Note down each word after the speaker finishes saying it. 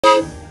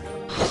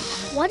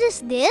What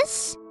is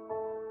this?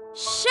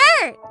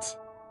 Shirt.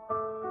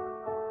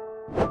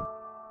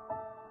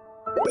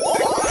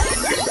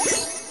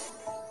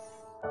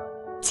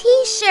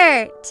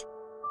 T-shirt.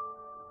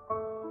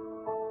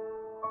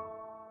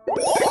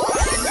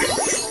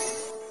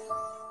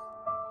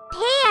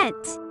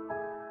 Pant.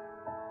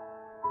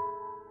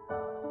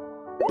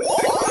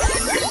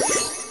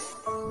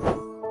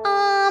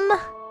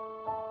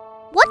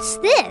 What's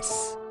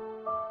this?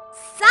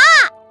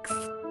 Socks.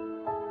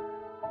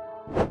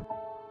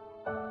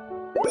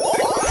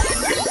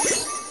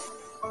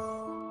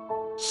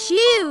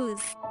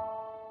 Shoes.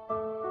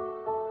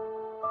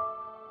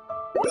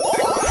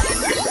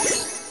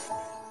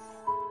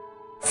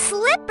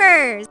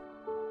 Slippers.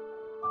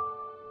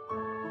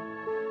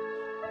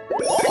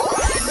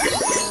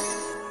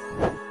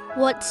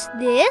 What's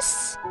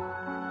this?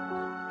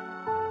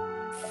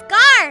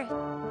 Scarf.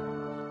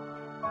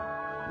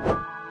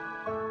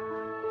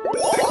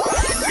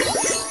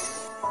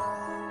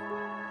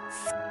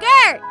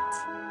 Skirt.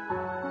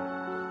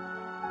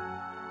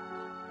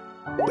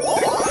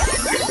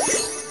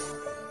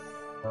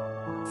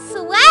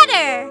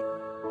 Sweater.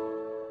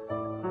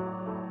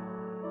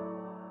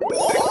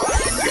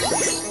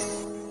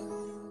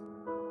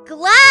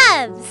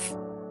 Gloves.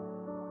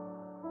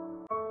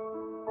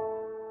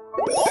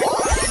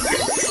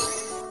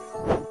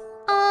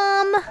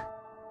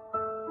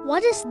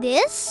 What is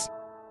this?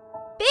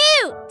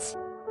 Boot.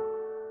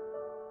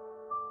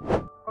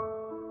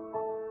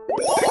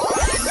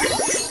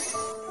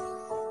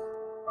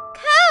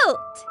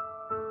 Coat.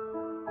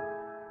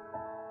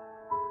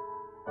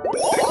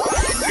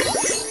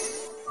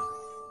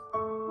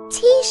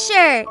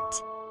 T-shirt.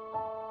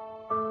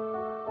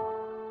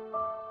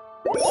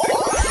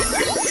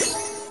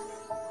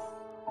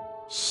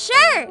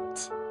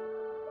 Shirt.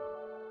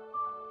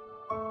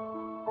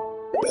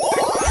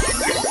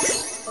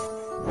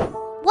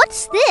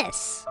 What's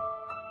this?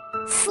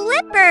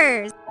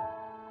 Slippers.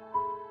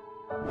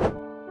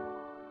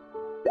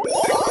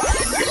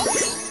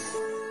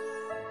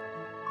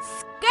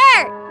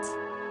 Skirt.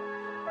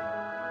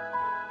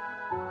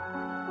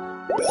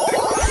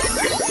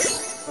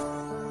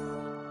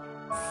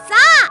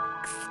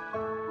 Socks.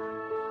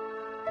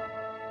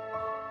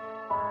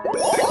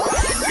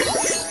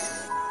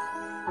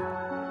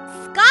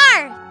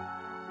 Scarf.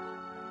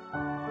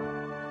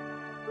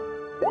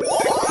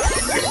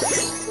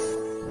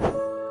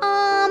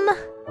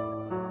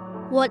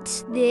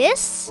 What's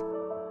this?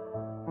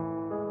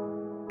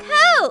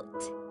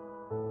 Coat.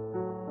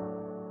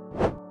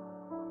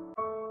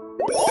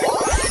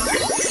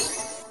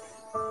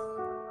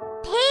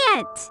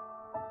 Pant.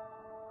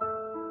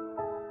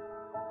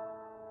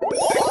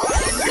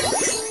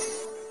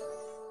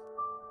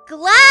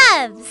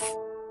 Gloves.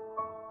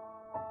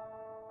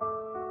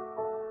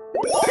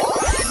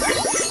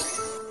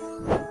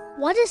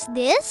 What is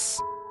this?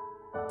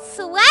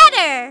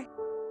 Sweater.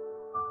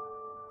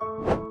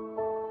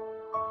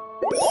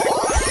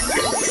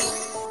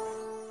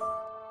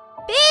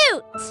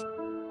 Boot.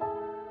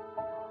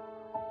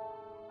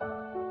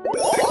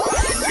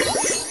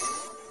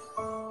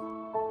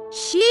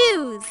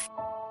 Shoes.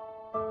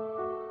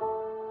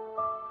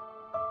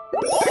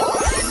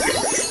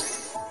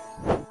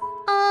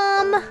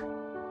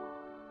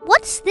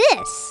 What's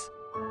this?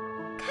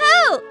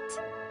 Coat.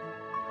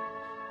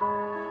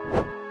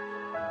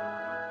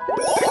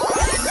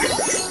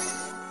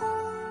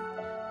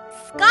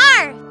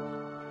 Scarf.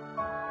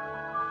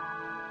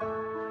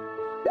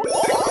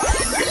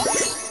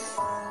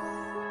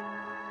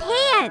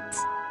 Pant.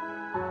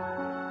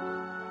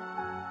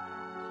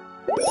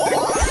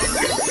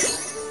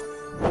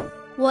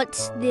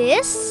 What's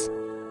this?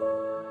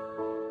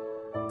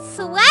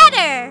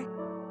 Sweater.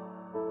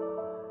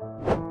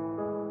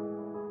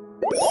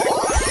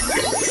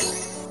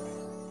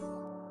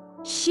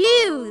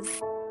 Shoes.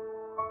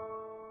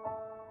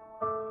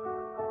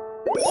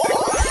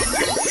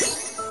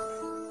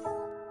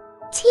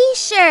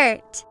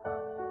 T-shirt.